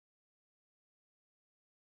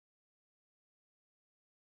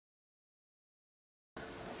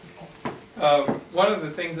One of the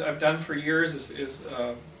things that I've done for years is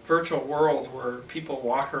virtual worlds where people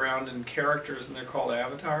walk around in characters and they're called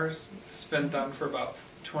avatars. It's been done for about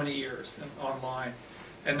 20 years online,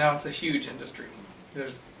 and now it's a huge industry.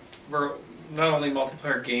 There's not only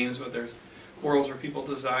multiplayer games, but there's worlds where people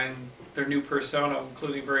design their new persona,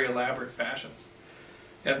 including very elaborate fashions.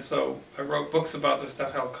 And so I wrote books about this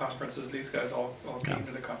stuff, held conferences. These guys all came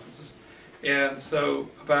to the conferences. And so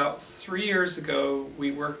about 3 years ago,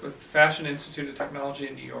 we worked with Fashion Institute of Technology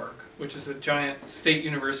in New York, which is a giant state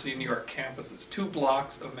university in New York campus. It's 2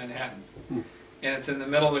 blocks of Manhattan. And it's in the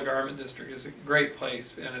middle of the garment district. It's a great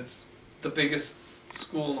place, and it's the biggest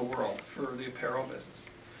school in the world for the apparel business.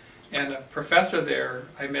 And a professor there,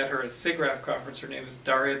 I met her at a SIGGRAPH conference. Her name is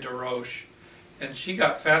Daria DeRoche. And she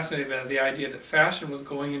got fascinated by the idea that fashion was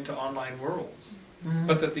going into online worlds,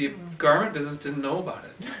 but that the garment business didn't know about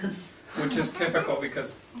it, which is typical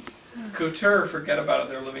because couture, forget about it,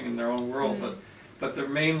 they're living in their own world, but the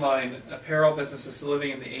mainline apparel business is living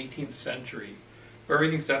in the 18th century, where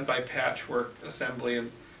everything's done by patchwork assembly,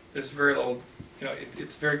 and there's very little,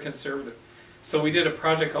 it's very conservative. So we did a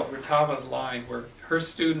project called Ritava's Line, where her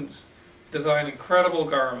students design incredible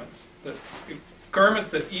garments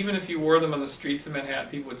that even if you wore them on the streets of Manhattan,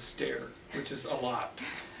 people would stare, which is a lot.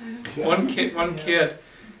 One kid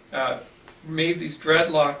made these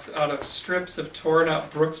dreadlocks out of strips of torn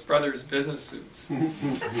out Brooks Brothers business suits,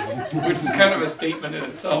 which is kind of a statement in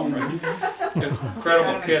itself, right? This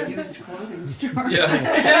incredible kid. Used clothing store. Yeah.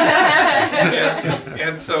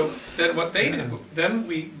 And so then what they did, then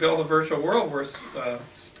we built a virtual world where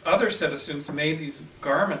other set of students made these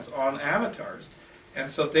garments on avatars. And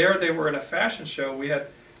so there they were in a fashion show. We had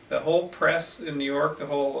the whole press in New York, the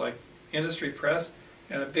whole industry press,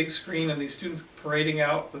 and a big screen, and these students parading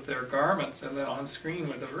out with their garments, and then on screen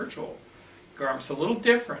with the virtual garments. A little bit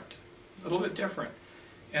different.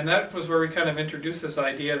 And that was where we kind of introduced this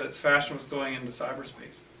idea that fashion was going into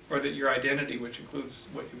cyberspace, or that your identity, which includes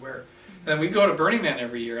what you wear. And we go to Burning Man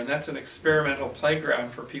every year, and that's an experimental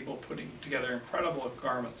playground for people putting together incredible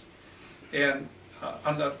garments. And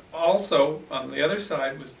also on the other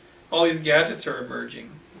side was all these gadgets are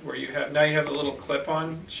emerging, where now you have a little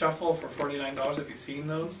clip-on shuffle for $49. Have you seen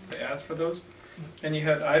those? The ads for those? And you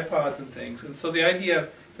had iPods and things. And so the idea,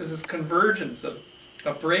 there's this convergence of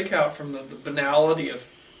a breakout from the banality of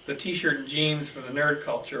the t-shirt and jeans for the nerd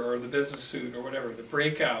culture or the business suit or whatever. The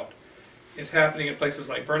breakout is happening in places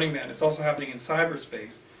like Burning Man. It's also happening in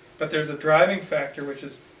cyberspace. But there's a driving factor, which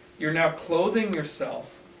is you're now clothing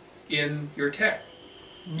yourself in your tech.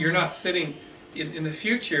 You're not sitting, in the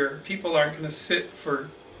future, people aren't going to sit for,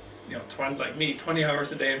 like me, 20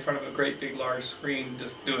 hours a day in front of a great big large screen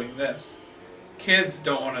just doing this. Kids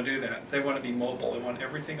don't want to do that. They want to be mobile. They want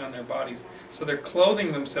everything on their bodies. So they're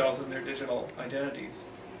clothing themselves in their digital identities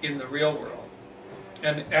in the real world.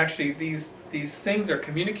 And actually these things are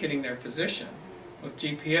communicating their position with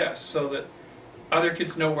GPS so that other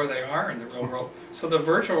kids know where they are in the real world. So the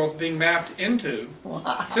virtual world is being mapped into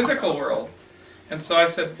physical world. And so I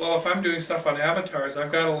said, well, if I'm doing stuff on avatars,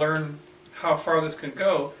 I've got to learn how far this can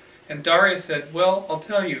go. And Daria said, well, I'll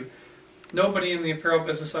tell you, nobody in the apparel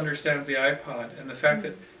business understands the iPod and the fact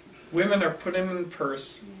that women are put in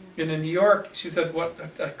purse. And in New York, she said, what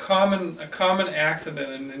a common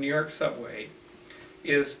accident in the New York subway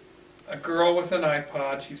is a girl with an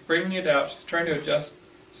iPod. She's bringing it out. She's trying to adjust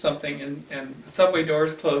something, and the subway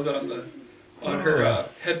doors close on her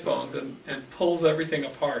headphones and pulls everything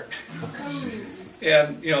apart.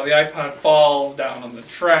 And the iPod falls down on the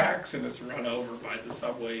tracks and it's run over by the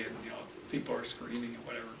subway, and people are screaming and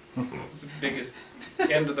whatever. It's the biggest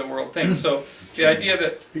end of the world thing. So the idea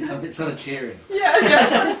that it's not a cheering.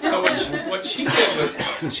 Yeah. So what she did was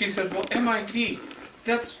she said, well, MIT,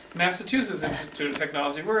 that's Massachusetts Institute of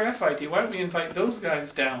Technology. We're FIT. Why don't we invite those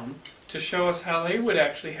guys down to show us how they would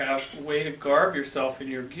actually have a way to garb yourself in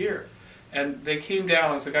your gear? And they came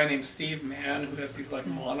down. There's a guy named Steve Mann who has these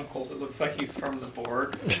monocles. It looks like he's from the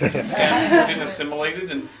Borg, and he's been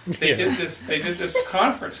assimilated. And they did this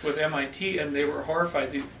conference with MIT, and they were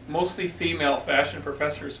horrified. The mostly female fashion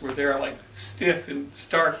professors were there, like stiff and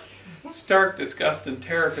stark disgust and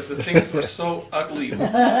terror because the things were so ugly. It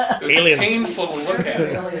was painful to look at.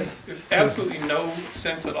 There's absolutely no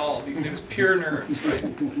sense at all. It was pure nerds,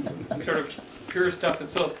 right? Sort of pure stuff. And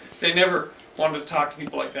so they never wanted to talk to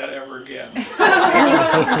people like that ever again. And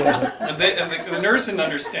the nerds didn't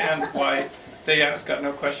understand why they got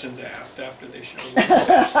no questions asked after they showed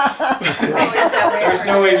up. There's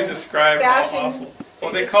no way to describe how awful.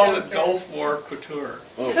 Well, they called it Gulf War couture.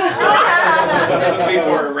 Oh. This is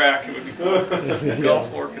before Iraq. It would be called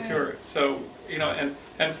Gulf War couture. So you know,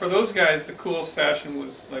 and for those guys, the coolest fashion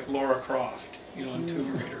was like Laura Croft, you know, in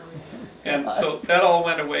Tomb Raider. And so that all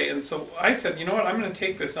went away. And so I said, you know what? I'm going to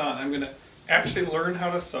take this on. I'm going to actually learn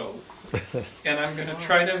how to sew, and I'm going to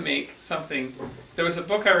try to make something. There was a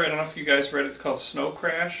book I read. I don't know if you guys read it. It's called Snow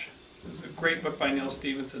Crash. It was a great book by Neil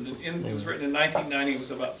Stephenson. It was written in 1990. It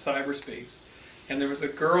was about cyberspace. And there was a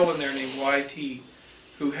girl in there named YT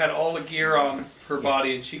who had all the gear on her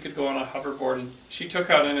body, and she could go on a hoverboard. And she took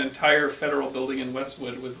out an entire federal building in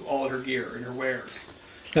Westwood with all of her gear and her wares.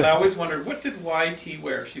 And I always wondered, what did YT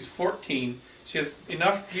wear? She's 14. She has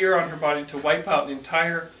enough gear on her body to wipe out the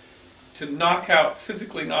entire, to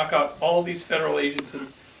physically knock out all these federal agents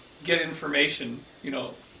and get information, you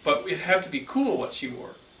know. But it had to be cool what she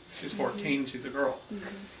wore. She's 14, she's a girl.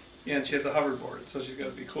 And she has a hoverboard, so she's got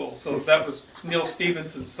to be cool. So that was Neil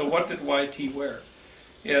Stephenson. So what did YT wear?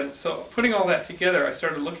 And so putting all that together, I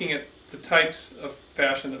started looking at the types of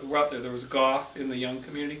fashion that were out there. There was goth in the young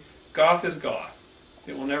community. Goth is goth.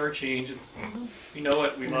 It will never change. We know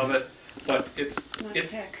it, we love it, but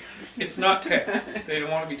it's not tech. They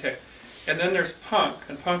don't want to be tech. And then there's punk,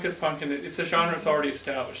 and punk is punk, and it's a genre that's already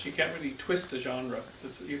established. You can't really twist a genre.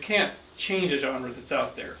 You can't change a genre that's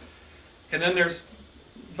out there. And then there's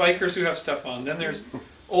bikers who have stuff on. Then there's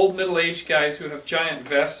old middle-aged guys who have giant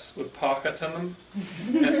vests with pockets in them,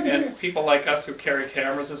 and people like us who carry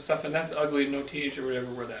cameras and stuff, and that's ugly. No teenager would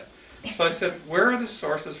ever wear that. So I said, where are the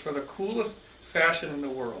sources for the coolest fashion in the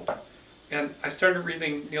world? And I started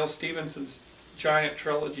reading Neil Stephenson's giant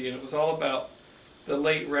trilogy, and it was all about the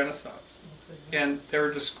late Renaissance. And they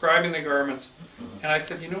were describing the garments, and I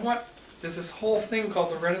said, you know what? There's this whole thing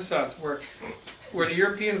called the Renaissance where the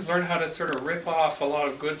Europeans learned how to sort of rip off a lot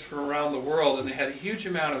of goods from around the world, and they had a huge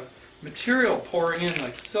amount of material pouring in,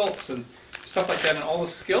 like silks and stuff like that, and all the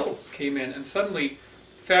skills came in, and suddenly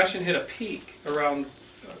fashion hit a peak around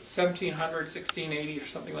 1700, 1680 or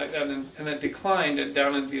something like that, and then declined, and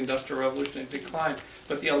down into the Industrial Revolution it declined.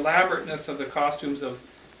 But the elaborateness of the costumes of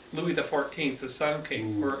Louis XIV, the Sun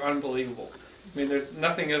King, were unbelievable. I mean, there's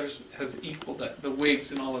nothing else has equaled that, the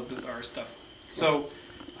wigs and all the bizarre stuff. So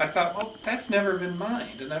I thought, well, that's never been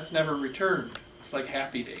mined, and that's never returned. It's like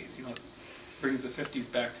Happy Days, you know, it brings the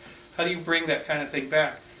 50s back. How do you bring that kind of thing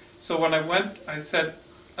back? So when I went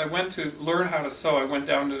to learn how to sew. I went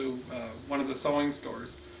down to one of the sewing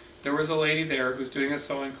stores. There was a lady there who's doing a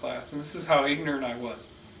sewing class, and this is how ignorant I was.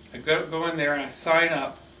 I go in there and I sign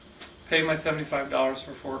up, pay my $75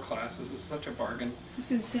 for 4 classes. It's such a bargain.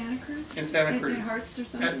 It's in Santa Cruz? In Santa Cruz. At Hearts or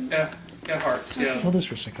something? At Hearts, yeah. Hold this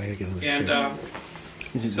for a second. I gotta get another And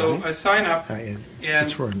Is it so running? I sign up, and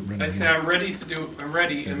I say I'm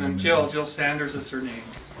ready, and then Jill Sanders is her name.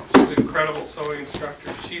 She's an incredible sewing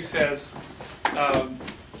instructor. She says,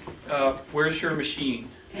 where's your machine?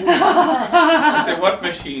 I said, what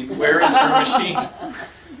machine? Where is your machine?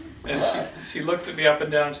 And she looked at me up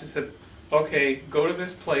and down. She said, okay, go to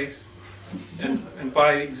this place and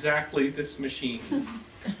buy exactly this machine.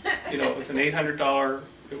 You know, it was an $800.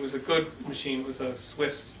 It was a good machine. It was a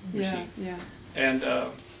Swiss machine. Yeah. And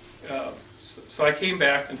so I came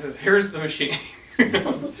back and said, here's the machine.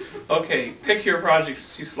 Okay, pick your project.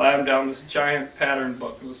 She slammed down this giant pattern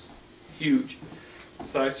book. It was huge.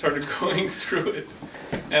 So I started going through it,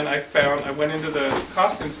 and I went into the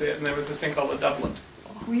costume set, and there was this thing called a doublet.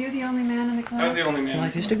 Were you the only man in the class? I was the only man.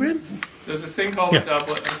 Life Histogram? There's this thing called a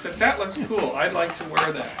doublet. I said, that looks cool. I'd like to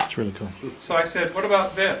wear that. It's really cool. So I said, what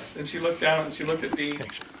about this? And she looked down and she looked at me,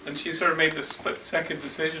 Thanks. and she sort of made this split-second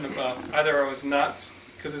decision about either I was nuts,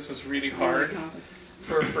 because this was really hard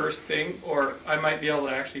for a first thing, or I might be able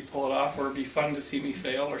to actually pull it off, or it'd be fun to see me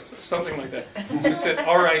fail, or something like that. She said,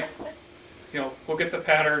 all right, you know, we'll get the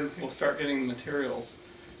pattern, we'll start getting the materials.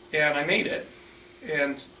 And I made it,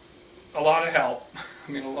 and a lot of help.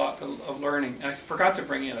 I mean, a lot of learning. And I forgot to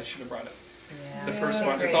bring it. I should have brought it. Yeah. The first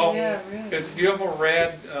one. It's Great. all. Yeah, really. It's beautiful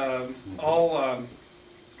red, all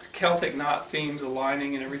Celtic knot themes,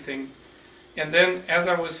 aligning and everything. And then, as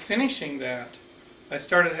I was finishing that, I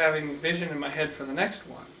started having vision in my head for the next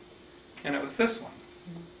one, and it was this one.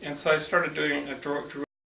 And so I started doing a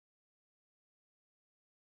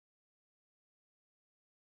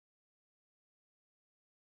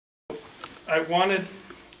I wanted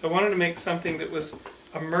to make something that was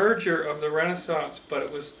a merger of the Renaissance, but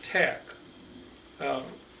it was tech.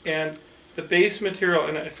 And the base material,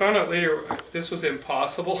 and I found out later this was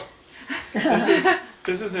impossible.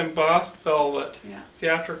 This is embossed velvet,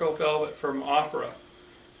 theatrical velvet from opera.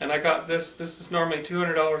 And I got this is normally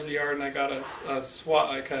 $200 a yard, and I got a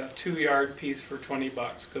 2-yard piece for $20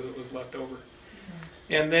 because it was left over.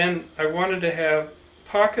 And then I wanted to have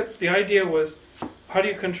pockets. The idea was, how do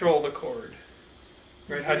you control the cord?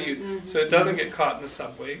 Right? How do you, so it doesn't get caught in the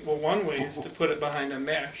subway? Well, one way is to put it behind a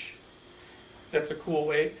mesh. That's a cool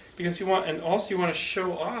way, because you want, and also you want to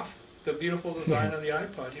show off the beautiful design of the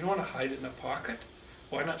iPod. You don't want to hide it in a pocket.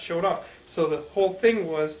 Why not show it off? So the whole thing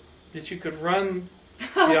was that you could run the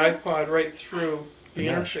iPod right through the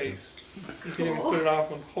interface. You can even put it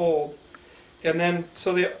off and hold. And then,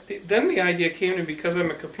 so then the idea came to me, because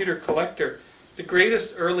I'm a computer collector. The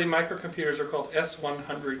greatest early microcomputers are called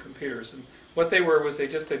S100 computers, and what they were was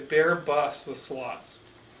just a bare bus with slots,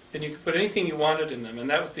 and you could put anything you wanted in them, and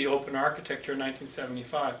that was the open architecture in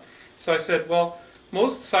 1975. So I said, well,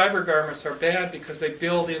 most cyber garments are bad because they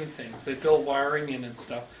build in things, they build wiring in and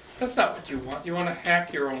stuff. That's not what you want. You want to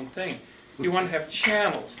hack your own thing. You want to have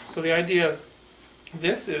channels. So the idea of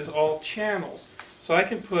this is all channels. So I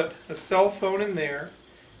can put a cell phone in there,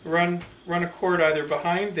 run a cord either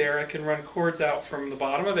behind there. I can run cords out from the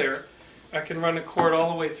bottom of there. I can run a cord all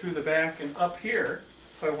the way through the back and up here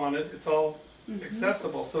if I wanted. It's all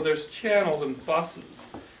accessible. So there's channels and buses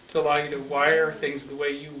to allow you to wire things the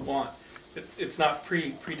way you want. It's not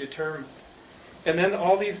predetermined. And then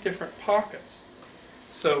all these different pockets.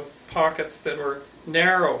 So pockets that are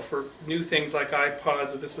narrow for new things like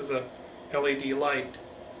iPods. This is a LED light.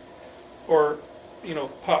 Or, you know,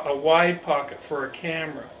 a wide pocket for a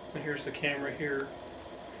camera. And here's the camera here.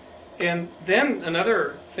 And then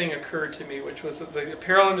another thing occurred to me, which was that the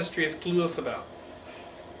apparel industry is clueless about.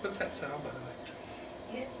 What's that sound, by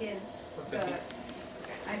the way? It is What's the, that?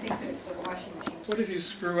 I think that it's the washing machine. What if you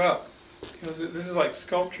screw up? Because this is like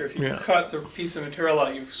sculpture. If you Yeah. cut the piece of material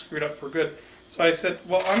out, you've screwed up for good. So I said,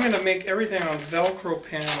 well, I'm going to make everything on Velcro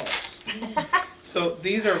panels. So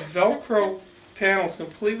these are Velcro panels,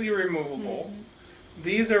 completely removable.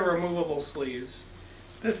 These are removable sleeves.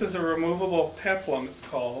 This is a removable peplum, it's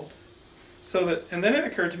called. So that, and then it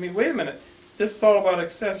occurred to me, wait a minute, this is all about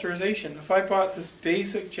accessorization. If I bought this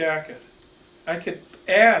basic jacket, I could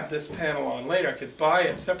add this panel on later. I could buy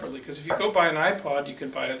it separately, because if you go buy an iPod, you can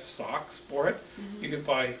buy socks for it. You can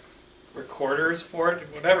buy recorders for it,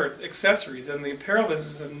 whatever, accessories. And the apparel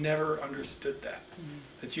business have never understood that.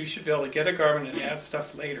 That you should be able to get a garment and add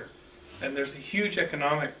stuff later. And there's a huge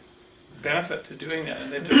economic benefit to doing that,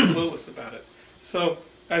 and they're just clueless about it. So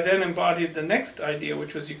I then embodied the next idea,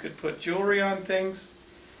 which was you could put jewelry on things.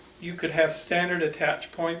 You could have standard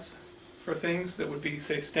attach points for things that would be,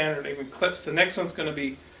 say, standard, even clips. The next one's going to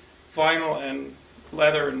be vinyl and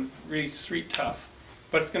leather and really street tough,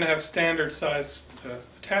 but it's going to have standard size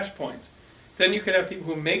attach points. Then you could have people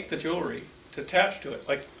who make the jewelry to attach to it,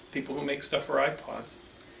 like people who make stuff for iPods,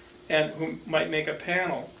 and who might make a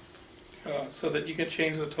panel so that you can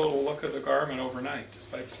change the total look of the garment overnight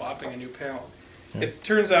just by plopping a new panel. It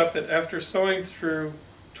turns out that after sewing through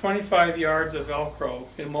 25 yards of Velcro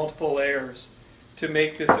in multiple layers to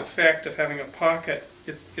make this effect of having a pocket,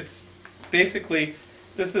 it's basically,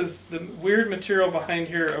 this is the weird material behind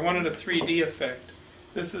here. I wanted a 3D effect.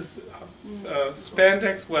 This is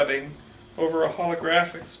spandex webbing over a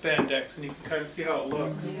holographic spandex, and you can kind of see how it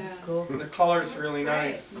looks. Yeah. Cool. And the color's really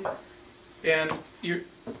nice. And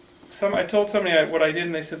I told somebody what I did,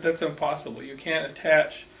 and they said, that's impossible. You can't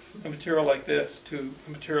attach a material like this to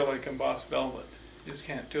a material like embossed velvet. You just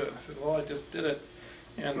can't do it. I said, well, I just did it.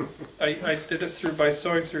 And I did it by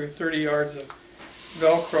sewing through 30 yards of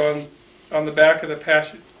Velcro, and on the back of the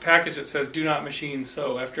package it says, do not machine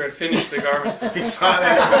sew, after I finished the garments. You saw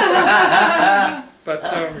that? But,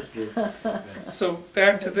 so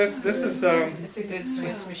back to this is, It's a good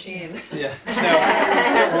Swiss machine. Yeah.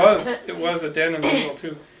 now, it was a denim needle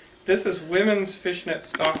too. This is women's fishnet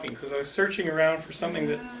stockings, because I was searching around for something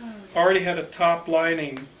that already had a top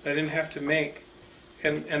lining that I didn't have to make.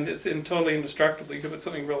 And it's totally indestructible. You can put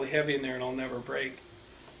something really heavy in there and it'll never break.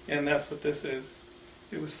 And that's what this is.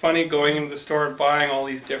 It was funny going into the store and buying all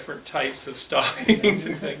these different types of stockings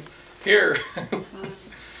and things. Here.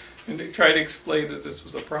 And to try to explain that this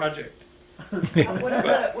was a project. What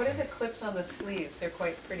are the clips on the sleeves? They're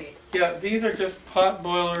quite pretty. Yeah, these are just pot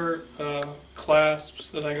boiler clasps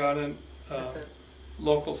that I got in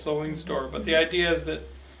local sewing store. But the idea is that,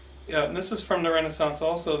 yeah, and this is from the Renaissance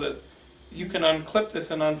also, that you can unclip this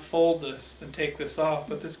and unfold this and take this off,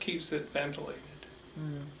 but this keeps it ventilated.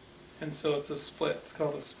 And so it's a split, it's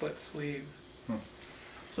called a split sleeve.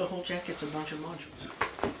 So the whole jacket's a bunch of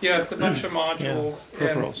modules. Yeah, it's a bunch of modules.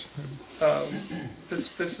 Peripherals. And,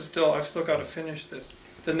 this is still, I've still got to finish this.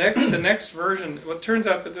 The next version, well, it turns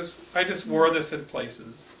out that I just wore this in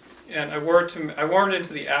places. And I wore it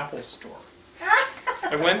into the Apple store.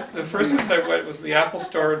 The first place I went was the Apple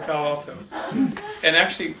store in Palo Alto. And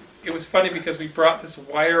actually, it was funny because we brought this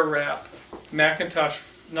wire wrap, Macintosh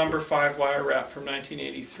number 5 wire wrap from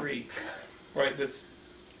 1983, right?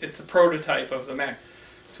 It's a prototype of the Mac.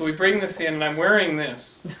 So we bring this in, and I'm wearing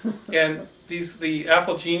this, and the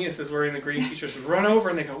Apple Genius is wearing the green t-shirts. Run over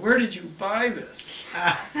and they go, "Where did you buy this?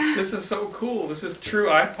 This is so cool. This is true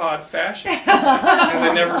iPod fashion." And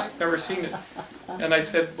they never seen it. And I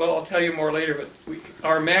said, "Well, I'll tell you more later, but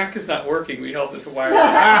our Mac is not working. We held this wire."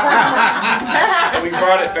 And we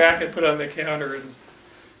brought it back and put it on the counter, and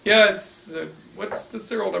yeah, it's what's the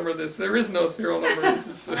serial number of this? There is no serial number. This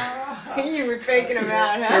is the. You were faking them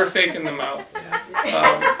out, We huh? were faking them out.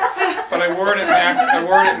 But I wore it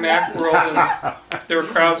at Macworld, and there were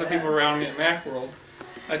crowds of people around me at Macworld.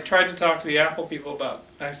 I tried to talk to the Apple people about.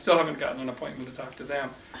 I still haven't gotten an appointment to talk to them.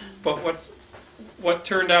 But what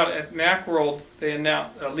turned out at Macworld, they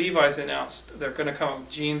announced, Levi's announced they're going to come up with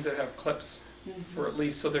jeans that have clips for at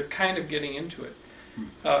least, so they're kind of getting into it.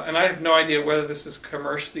 And I have no idea whether this is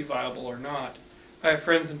commercially viable or not. I have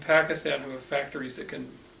friends in Pakistan who have factories that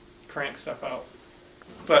can crank stuff out.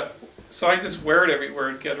 But so I just wear it everywhere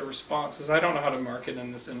and get a response, because I don't know how to market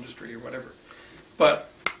in this industry or whatever.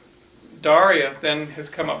 But Daria then has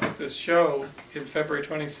come up with this show in February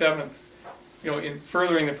 27th, in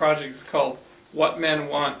furthering the project. It's called What Men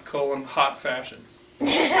Want, Hot Fashions. So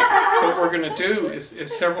what we're going to do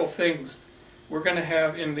is several things. We're going to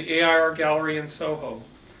have in the AIR gallery in Soho,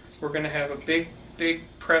 we're going to have a big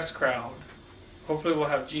press crowd. Hopefully we'll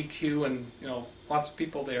have GQ and lots of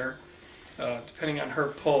people there, depending on her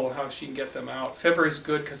pull and how she can get them out. February's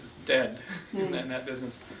good because it's dead in that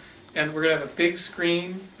business. And we're going to have a big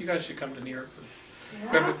screen. You guys should come to New York for this.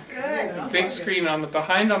 Yeah, We have that's a good. big screen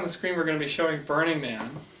behind on the screen. We're going to be showing Burning Man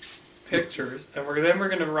pictures, and then we're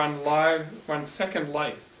going to run Second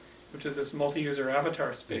Life, which is this multi-user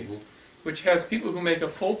avatar space, which has people who make a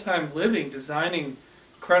full-time living designing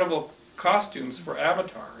incredible costumes for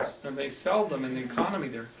avatars, and they sell them in the economy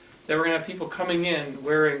there. Then we're going to have people coming in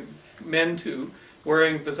wearing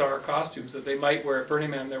bizarre costumes that they might wear at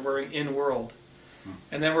Burning Man. They're wearing in world,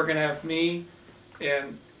 and then we're going to have me,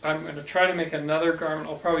 and I'm going to try to make another garment.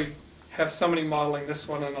 I'll probably have somebody modeling this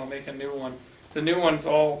one, and I'll make a new one. The new one's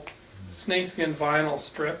all snakeskin vinyl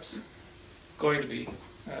strips. Going to be.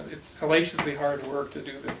 It's hellaciously hard work to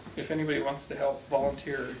do this. If anybody wants to help,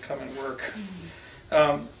 volunteer and come and work.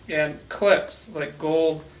 And clips, like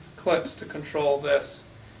gold clips to control this,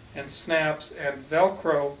 and snaps and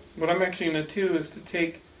Velcro. What I'm actually going to do is to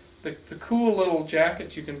take the cool little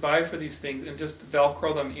jackets you can buy for these things and just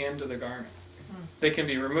Velcro them into the garment. They can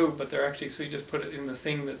be removed, but they're actually, so you just put it in the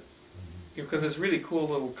thing that, because there's really cool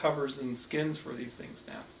little covers and skins for these things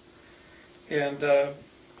now. And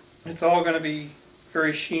it's all going to be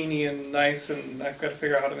very sheeny and nice, and I've got to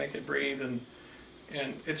figure out how to make it breathe, and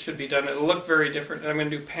it should be done. It'll look very different. I'm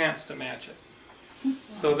going to do pants to match it.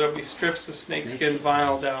 So there'll be strips of snakeskin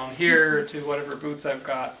vinyl down here to whatever boots I've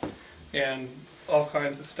got, and all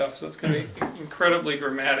kinds of stuff. So it's going to be incredibly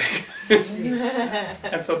dramatic.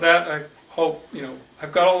 And so that I hope,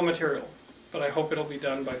 I've got all the material, but I hope it'll be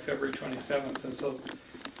done by February 27th. And so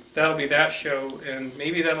that'll be that show, and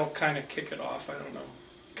maybe that'll kind of kick it off. I don't know.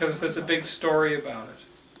 Because if there's a big story about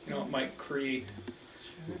it, it might create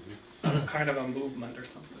kind of a movement or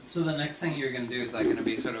something. So the next thing you're going to do, is that going to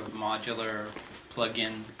be sort of modular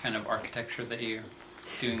plug-in kind of architecture that you're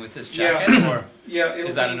doing with this jacket? Or Yeah,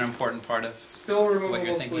 is that an important part of still what you're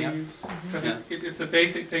removable thinking of? sleeves? Because Yeah. it's a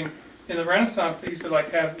basic thing. In the Renaissance, they used to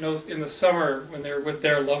have nose in the summer when they were with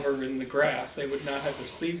their lover in the grass. They would not have their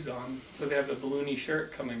sleeves on, so they have the balloony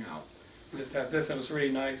shirt coming out. You just have this, and it was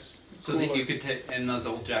really nice. So that you could take, in those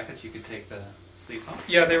old jackets, you could take the sleeves off?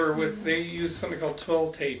 Yeah, they used something called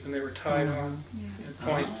twill tape, and they were tied on in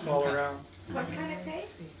points all okay. around. What kind of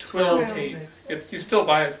tape? Twill tape. You still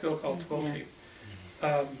buy it. It's still called twill tape.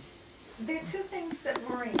 There are two things that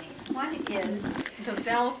worry me. One is the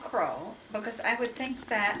Velcro, because I would think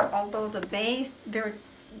that although the base,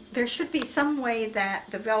 there should be some way that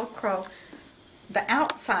the Velcro, the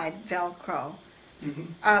outside Velcro,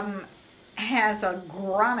 has a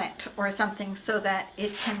grommet or something so that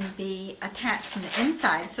it can be attached from the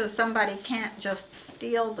inside, so somebody can't just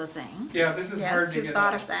steal the thing. Yeah, this is hard to you've get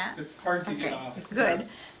thought off. of that? It's hard to get Okay, off. good. So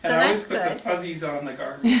And I always that's put the good. fuzzies on the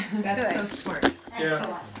garment. That's Good. so smart. Yeah.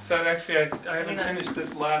 Excellent. So actually, I haven't finished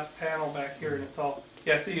this last panel back here, and it's all,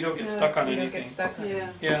 so you don't get stuck on So you don't anything. get stuck on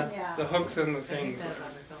it. Yeah, Yeah. the hooks and the I think things. that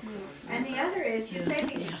other Velcro. And the other is, you say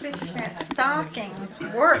these fishnet stockings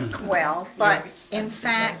work well, but in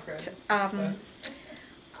fact,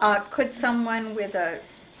 could someone with a,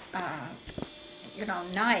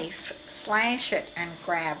 knife slash it and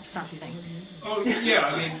grab something? Oh,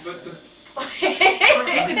 yeah, but the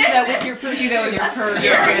You could do that with your purse. Do that with your purse.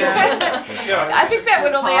 Yeah, I think that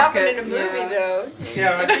would only happen in a Pocket, movie, yeah. though.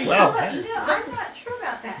 yeah, I think, Well, No, I'm not sure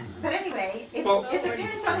about that. But anyway, Well- it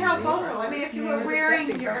depends on how vulnerable. I mean, if you were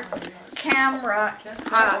wearing your camera,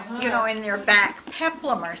 you know, in your back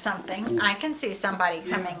peplum or something, I can see somebody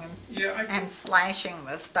coming yeah, I think and slashing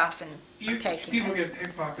the stuff and taking people it. get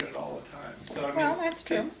pickpocketed all the time, so I mean. Well, that's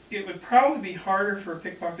true. It would probably be harder for a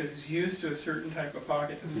pickpocket who's used to a certain type of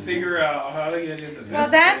pocket to figure out how to get into this Well,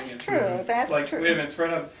 that's thing. true, that's Like, wait a true. minute, it's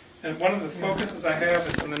right up. And one of the focuses I have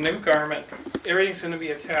is in the new garment, everything's going to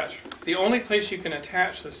be attached. The only place you can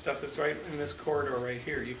attach this stuff is right in this corridor right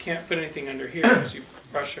here. You can't put anything under here because you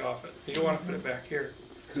brush off it. You don't want to put it back here.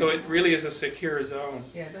 So it really is a secure zone.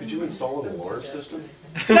 Could you install an alarm system?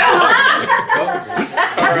 Or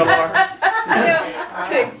alarm.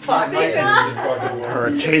 or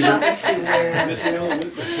a taser. Missing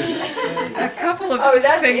element? A couple of Oh,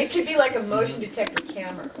 it things. could be like a motion detector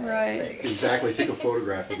camera. Right. Exactly, take a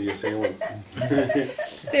photograph of the assailant.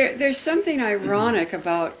 There's something ironic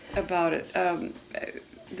about it,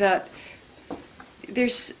 that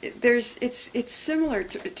it's similar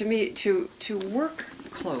to me to work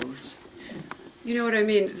clothes. You know what I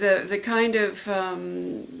mean? The kind of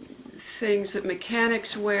things that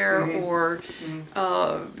mechanics wear, or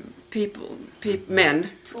men,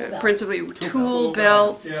 principally tool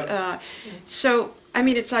belts. yeah. So I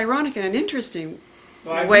mean, it's ironic in an interesting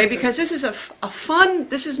Well, I way, think because this is a fun.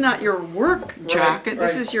 This is not your work jacket.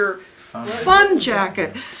 This right. is your fun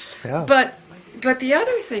jacket. Yeah. But the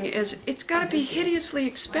other thing is, it's got to be hideously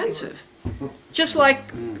expensive. Just like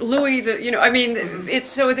Louis, I mean, it's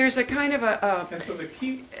so there's a kind of And so the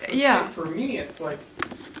key Yeah. for me, it's like,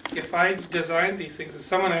 if I designed these things and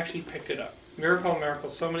someone actually picked it up, miracle,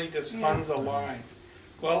 somebody just funds a line.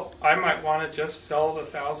 Well, I might want to just sell the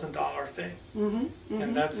 $1,000 thing,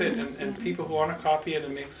 and that's it. And people who want to copy it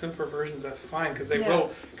and make simpler versions, that's fine, because they Yeah.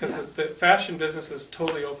 will. Because the fashion business is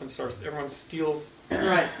totally open source. Everyone steals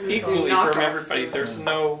right equally knockoffs. from everybody. There's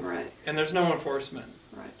no Right. and there's no enforcement.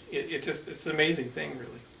 Right. It's an amazing thing,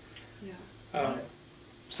 really. Yeah.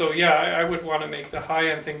 So yeah, I would want to make the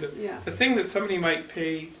high-end thing, Yeah. the thing that somebody might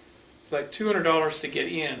pay like $200 to get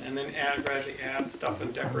in, and then gradually add stuff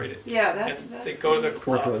and decorate it. Yeah, And that's they go to the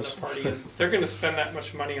club and Worth the party, and they're going to spend that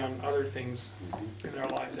much money on other things in their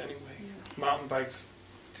lives anyway. Mountain bikes,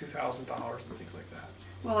 $2,000 and things like that. So.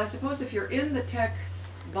 Well, I suppose if you're in the tech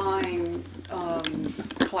buying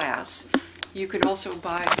class, you could also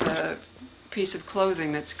buy the piece of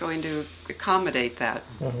clothing that's going to accommodate that.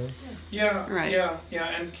 Yeah, Right. yeah,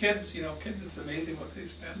 and kids, it's amazing what they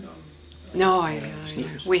spend on. No,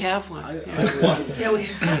 we have one. Yeah, we.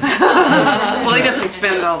 Well, he doesn't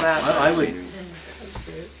spend all that. I would.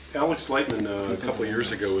 Alex Lightman a couple of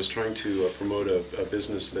years ago was trying to promote a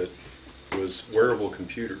business that was wearable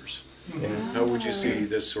computers. And how would you see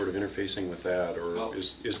this sort of interfacing with that, or Well-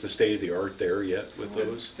 is the state of the art there yet with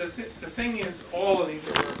those? The thing is, all of these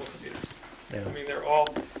are wearable computers. Yeah. I mean, they're all,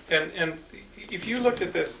 and if you looked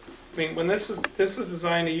at this, I mean, when this was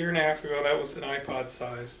designed a year and a half ago, that was an iPod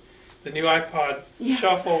size. The new iPod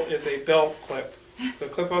Shuffle is a belt clip, the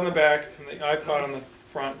clip on the back and the iPod on the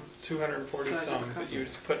front, 240 songs that you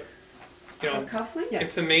just put, A cufflink?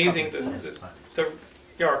 It's amazing.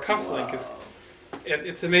 Our cufflink is,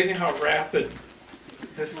 it's amazing how rapid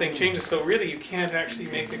this thing changes. So really, you can't actually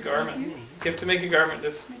make a garment. You have to make a garment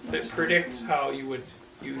that predicts how you would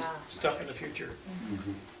use stuff in the future.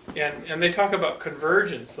 And they talk about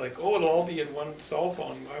convergence, like, oh, it'll all be in one cell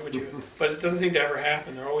phone. Why would you? But it doesn't seem to ever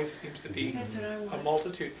happen. There always seems to be a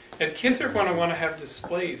multitude. And kids are going to have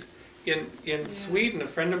displays. In Sweden, a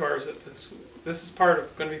friend of ours, this is going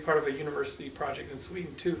to be part of a university project in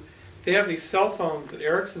Sweden too. They have these cell phones that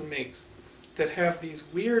Errington makes that have these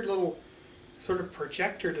weird little sort of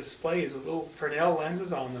projector displays with little Fresnel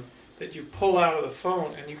lenses on them that you pull out of the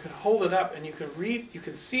phone, and you can hold it up and you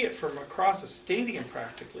can see it from across a stadium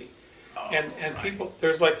practically. And people,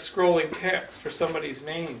 there's like scrolling text for somebody's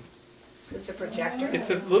name. It's a projector? It's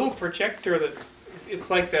a little projector it's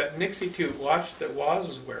like that Nixie tube watch that Woz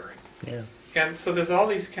was wearing. Yeah. And so there's all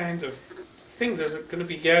these kinds of things. There's going to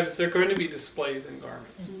be gadgets. There are going to be displays in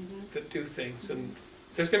garments that do things. And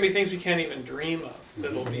there's going to be things we can't even dream of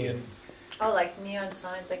that'll be in. Oh, like neon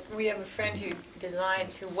signs. Like we have a friend who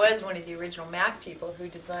was one of the original Mac people, who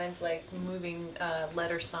designs like moving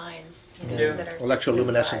letter signs. Yeah. That are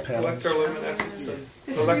Electroluminescent this size. panels. Electroluminescence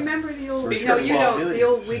and Remember the old, Speaker the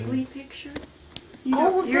old Wiggly picture?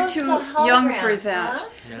 You're those too the young for holograms, that.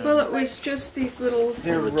 huh? Well, it was just these little.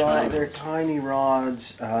 They're tiny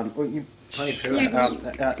rods. Tiny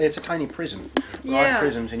it's a tiny prism. Yeah. Large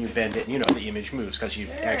prisms, and you bend it, and you know the image moves because you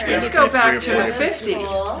actually Let's look go at back it to 3 or the 4 different-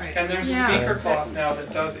 50s. And there's Yeah. speaker cloth now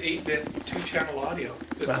that does 8-bit 2-channel audio.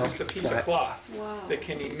 It's just a piece of cloth Wow. that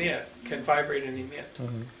can vibrate and emit.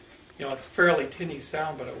 You know, it's fairly tinny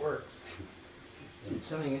sound, but it works. It's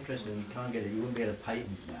something interesting. You can't get it. You wouldn't be able to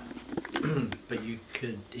patent that, but you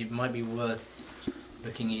could. It might be worth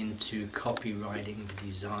looking into copyrighting the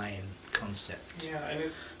design concept. Yeah, and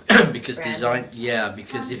it's Because design,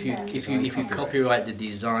 because if you copyright the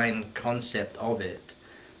design concept of it,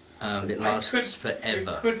 it lasts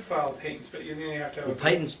forever. You could file patents, but you have to have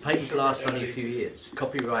Patents last only a few years.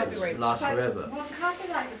 Copyrights last forever. Well,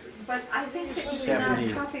 copyright, but I think that would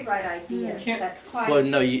be not copyright ideas. can't- That's quite. Well,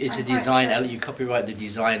 no, it's a I'm quite design. sure. You copyright the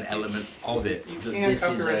design element of it. You But can't this is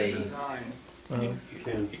copyright a design. You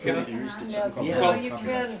can. You can. Yeah. Well, you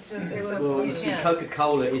can. well, you see,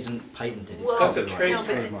 Coca-Cola isn't patented. It's Well, That's a copyrighted. No, but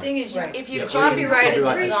the trademark. thing is, Right. if you Yeah, copyright a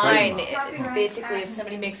copyright design, trademark. basically if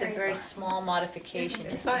somebody makes a very Trademark. small modification,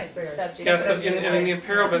 It's it's fine. subject. Yeah, so to- in the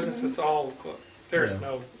apparel business, it's all, there's Yeah.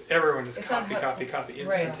 no, everyone just It's not copy, hot- copy, copy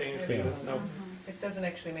Right. instantaneously. Yeah. There's no, It doesn't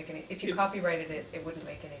actually make any. If you copyrighted it, it wouldn't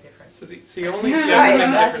make any difference. so you only, Right,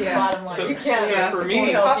 yeah, that's difference. the bottom line. So, You can't- so for You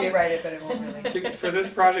me, can copyright it, but it won't really. for this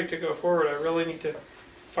project to go forward, I really need to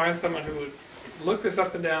find someone who would look this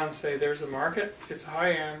up and down and say, there's a market, it's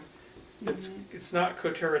high end, it's not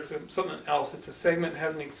couture, it's something else, it's a segment that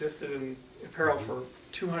hasn't existed in apparel for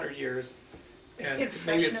 200 years, and You maybe could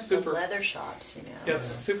freshen it's up the super, leather shops, you know. yes,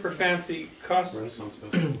 super fancy cost. Renaissance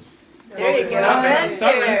festivals. There you It's go, not Renaissance,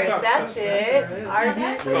 Renaissance that's Festival. it. Now,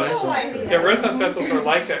 that's a cool idea. Yeah, Renaissance festivals are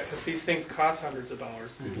like that because these things cost hundreds of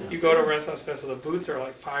dollars. You go to a Renaissance festival, the boots are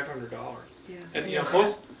like $500. Yeah. And you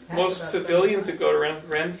know, most civilians who go to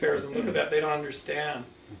Ren fairs and look at that, they don't understand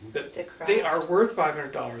that The craft. they are worth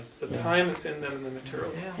 $500. The time that's in them and the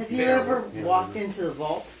materials. Have you They are ever worth- walked into the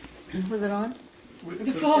vault with it on?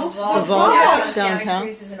 The vault. The vault Yeah, downtown?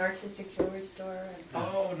 Cruz is an artistic jewelry store.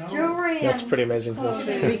 Oh, no. Jewelry and. That's pretty amazing.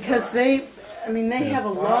 clothing. Because they have a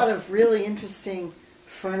lot of really interesting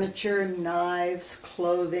furniture, knives,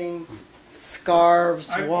 clothing,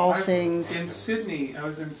 scarves, wall things. In Sydney, I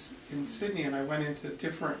was in Sydney and I went into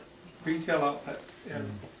different retail outlets and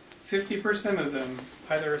 50% of them,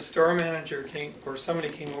 either a store manager came or somebody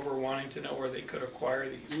came over wanting to know where they could acquire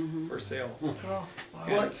these for sale.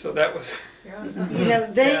 And so that was, You know,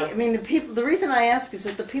 the people. The reason I ask is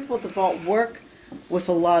that the people at the vault work with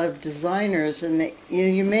a lot of designers, and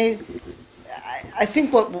I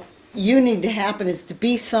think what you need to happen is to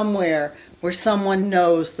be somewhere where someone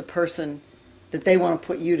knows the person that they want to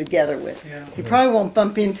put you together with. yeah. You probably won't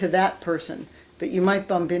bump into that person, but you might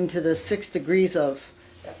bump into the 6 degrees of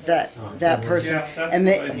that person. Yeah, that's And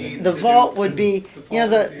what I need the to vault do. would be, The you know,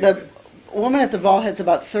 vault would be the good. woman at the vault has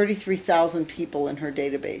about 33,000 people in her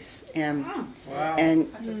database, and Wow. and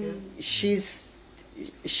she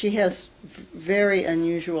has very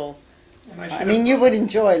unusual. And I mean, you would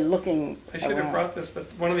enjoy looking I should have around. brought this, but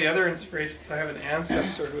one of the other inspirations, I have an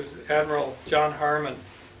ancestor who was Admiral John Harmon,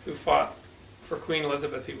 who fought for Queen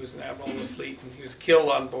Elizabeth. He was an admiral of the fleet, and he was killed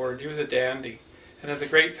on board. He was a dandy. And there's a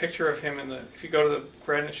great picture of him if you go to the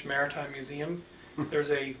Greenwich Maritime Museum,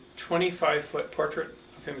 there's a 25-foot portrait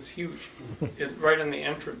of him. It's huge, right in the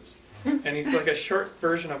entrance. And he's like a short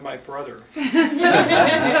version of my brother. He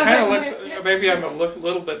kind of looks, maybe I'm a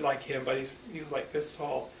little bit like him, but he's like this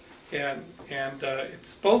tall. And it's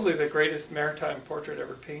supposedly the greatest maritime portrait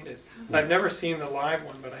ever painted. And I've never seen the live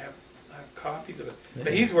one, but I have copies of it.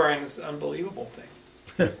 But he's wearing this unbelievable thing.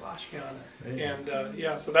 Splashing on it. And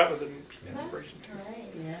yeah, so that was an inspiration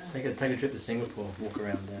too. Yeah. Take a trip to Singapore, walk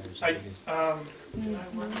around there. It's I, amazing. did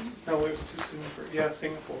I once? No, it was too soon for,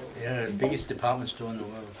 Singapore. Yeah, the biggest department store in the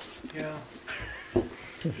world. Yeah.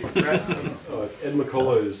 Ed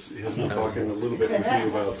McCullough has been talking a little bit with me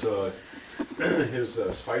about his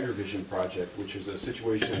Spider Vision project, which is a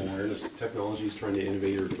situational awareness technology he's trying to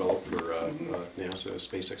innovate or develop for NASA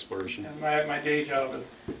space exploration. And my day job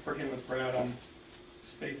is working with Brad on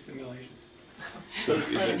space simulations. So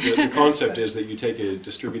the concept is that you take a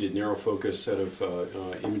distributed narrow focus set of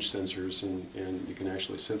image sensors and you can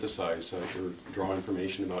actually synthesize or draw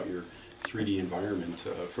information about your 3D environment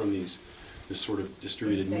from this sort of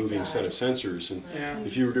distributed moving set of sensors. And Yeah.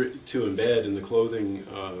 if you were to embed in the clothing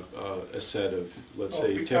a set of, let's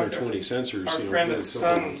say, we 10 or talked 20 sensors, Our you know, friend really at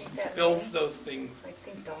simple. Sun builds those things. I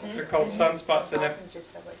think dolphins. They're called sunspots, and if Dolphins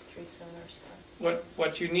just have like 3 sonar spots.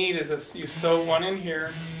 what you need is you sew one in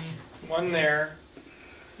here, one there,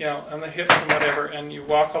 on the hips and whatever, and you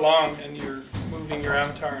walk along and you're moving your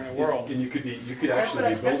avatar in a world. And you could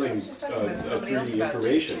actually be building 3D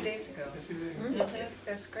information.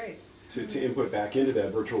 That's great. to input back into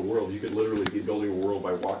that virtual world. You could literally be building a world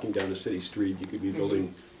by walking down a city street. You could be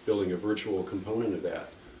building a virtual component of that.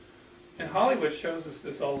 And Hollywood shows us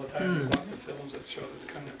this all the time. There's lots of films that show this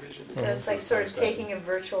kind of vision. So it's like sort of taking a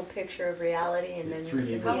virtual picture of reality and then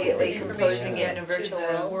 3D immediately virtual composing it in a to virtual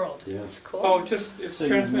the world. Yes. It's cool. Oh, just it's So you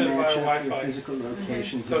transmitted match via up your Wi-Fi. physical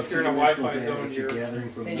locations So and if you're in a two-dimensional Wi-Fi data zone, that you're you're- gathering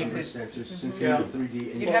from Then you number could- sensors since Yeah. in the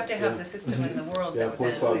 3D. You'd have to have the system in the world Yeah, that would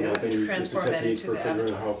post cloud mapping then is a transform that technique into for the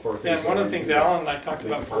figuring out avatar. how far Yeah, things and one of are. the things You can Alan and I talked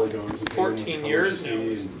make about for polygons and 14 years now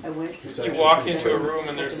is I went to you walk into a room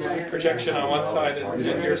and there's a projection on one side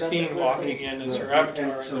and you're seeing walking in as your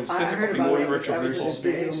avatar. And there's I physical heard people about and it. virtual I was people. just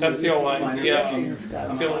digital That's the old line. Yeah,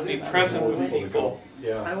 stuff. they'll be present with people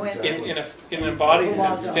I went in an embodied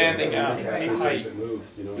sense, standing up at Things height. that move,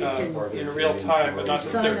 you know, In real time, but not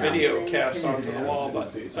just their video cast onto the wall, but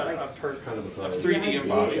a 3D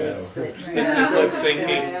embodiment that is lip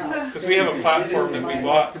syncing. Because we have a platform that we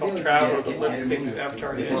bought called Traveler that lip syncs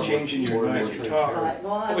avatar This is as changing your you environment. talk.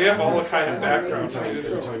 But we have all the kind of background Sometimes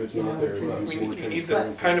too. every time it's not there, We need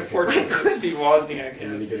the kind of fortune that Steve Wozniak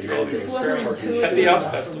has to do all these experiments at the US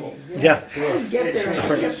Festival. Yeah. Get there.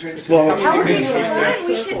 Well, How many videos Fun,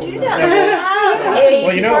 we should do that.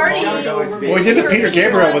 well, you know, what we did with Peter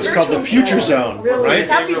Gabriel was called the Future Zone, right?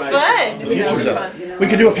 That'd be fun. The Future Zone. We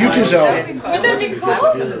could do a Future Zone. Wouldn't that be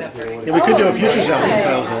cool? Yeah, we could do a Future Zone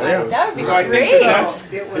proposal, yeah. That would be So I think great. that's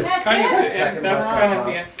kind of the end. That's kind of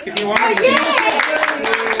the end. If you want to see,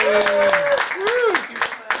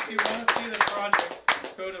 if you want to see the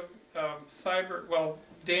project, go to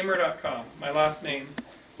Damer.com, my last name,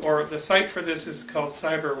 or the site for this is called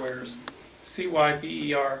CyberWearz,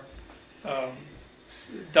 CYBER,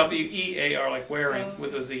 WEAR, like wearing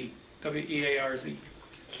with a Z, WEARZ,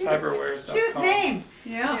 cyberwearz.com. Cute name.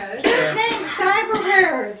 Yeah. Cute name,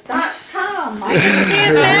 cyberwearz.com. I can see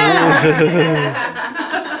it now.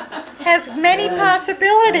 Has many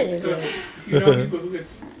possibilities. So you know people who could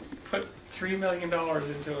put $3 million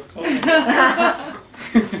into a clothing.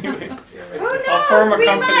 Anyway, Who knows? I'll form a We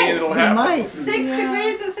company might. and it'll happen. Might. 6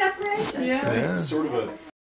 degrees of separation. Yeah. Sort of a